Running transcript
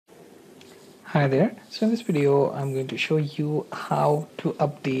Hi there. So in this video, I'm going to show you how to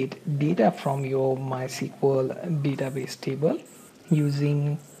update data from your MySQL database table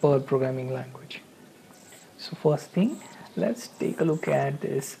using Perl programming language. So first thing, let's take a look at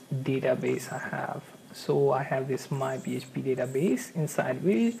this database I have. So I have this MyPHP database inside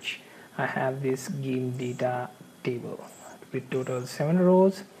which I have this game data table with total 7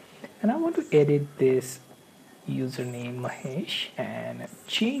 rows, and I want to edit this username Mahesh and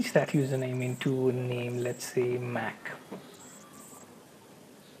change that username into a name, let's say Mac.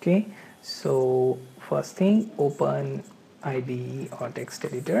 Okay, so first thing, open IDE or text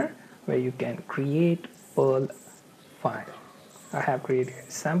editor where you can create Perl file. I have created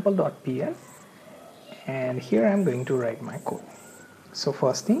sample.pl and here I'm going to write my code. So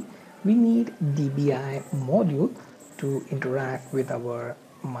first thing, we need DBI module to interact with our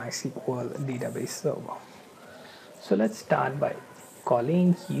MySQL database server. So let's start by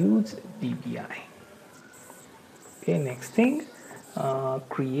calling use DBI. Okay, next thing,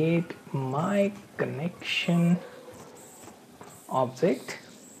 create my connection object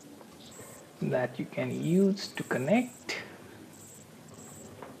that you can use to connect.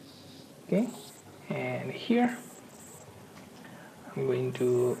 Okay, and here I'm going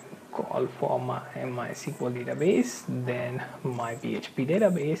to call for my MySQL database, then my PHP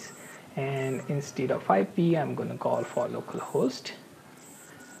database, and instead of IP I'm going to call for localhost.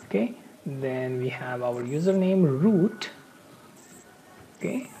 Okay, then we have our username root,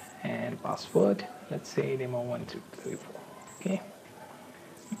 okay, and password, let's say demo1234. Okay,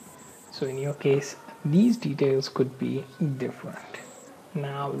 so in your case these details could be different.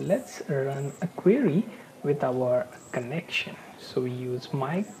 Now let's run a query with our connection. So we use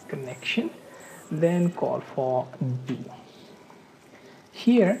my connection, then call for do.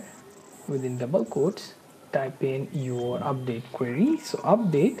 Here within double quotes type in your update query. So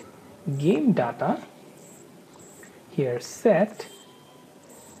update game data, here set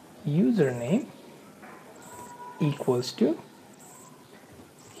username equals to,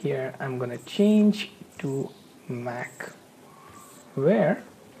 here I'm going to change to Mac, where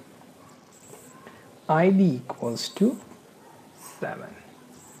ID equals to 7.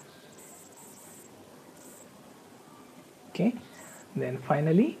 Okay, then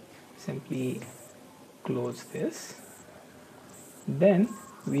finally simply close this, then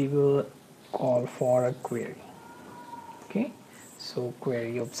we will call for a query. Okay, so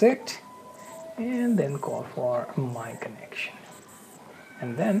query object and then call for my connection,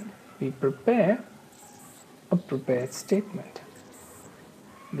 and then we prepare a prepared statement.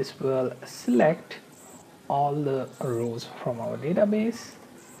 This will select all the rows from our database,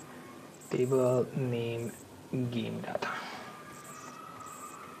 table name game data.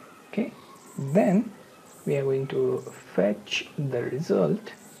 Okay, then we are going to fetch the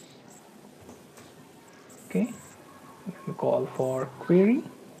result. Okay, call for query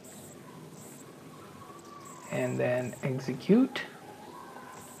and then execute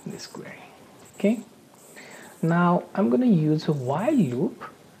this query. Okay, now I'm going to use a while loop.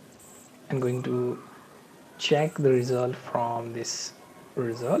 I'm going to check the result from this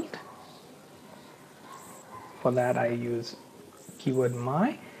result. For that I use keyword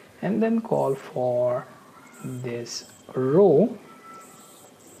my and then call for this row,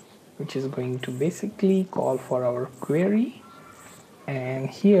 which is going to basically call for our query, and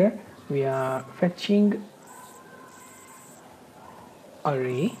here we are fetching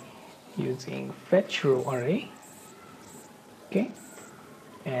array using fetch row array. Okay,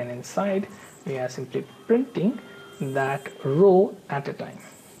 and inside we are simply printing that row at a time.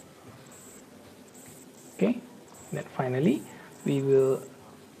 Okay, then finally we will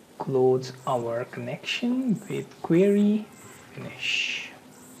close our connection with query finish.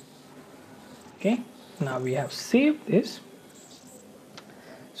 Okay, now we have saved this.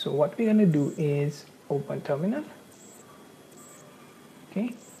 So what we're going to do is open terminal.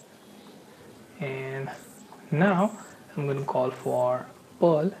 Okay, and now I'm going to call for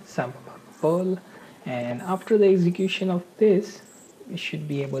Perl sample.perl, and after the execution of this we should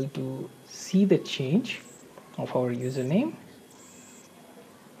be able to see the change of our username,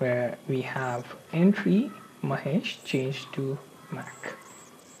 where we have entry Mahesh changed to Mac.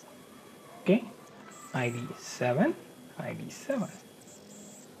 Okay, ID 7, ID 7.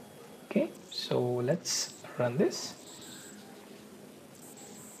 Okay, so let's run this.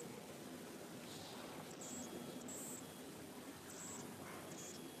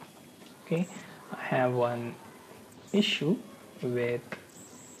 Okay, I have one issue with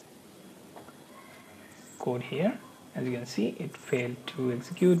code here. As you can see, it failed to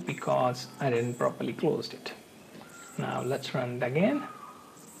execute because I didn't properly close it. Now let's run it again.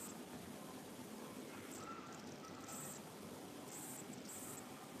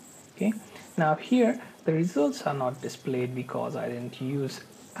 Okay, now here the results are not displayed because I didn't use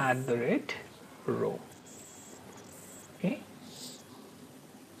 @row. Okay,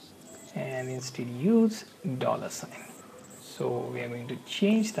 and instead use $sign. So we are going to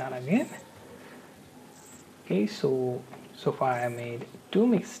change that again. Okay, so far I made 2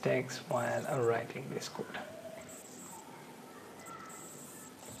 mistakes while writing this code.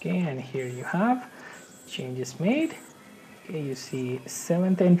 Okay, and here you have changes made. Okay, you see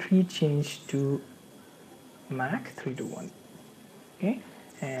 7th entry changed to Mac 321. Okay,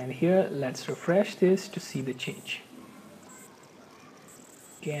 and here let's refresh this to see the change.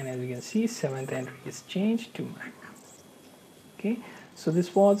 Okay, and as you can see 7th entry is changed to Mac. Okay, so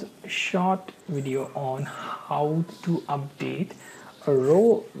this was a short video on how to update a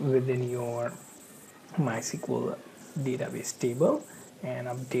row within your MySQL database table and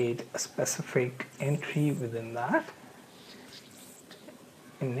update a specific entry within that.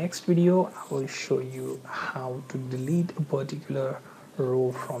 In next video I will show you how to delete a particular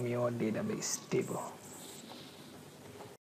row from your database table.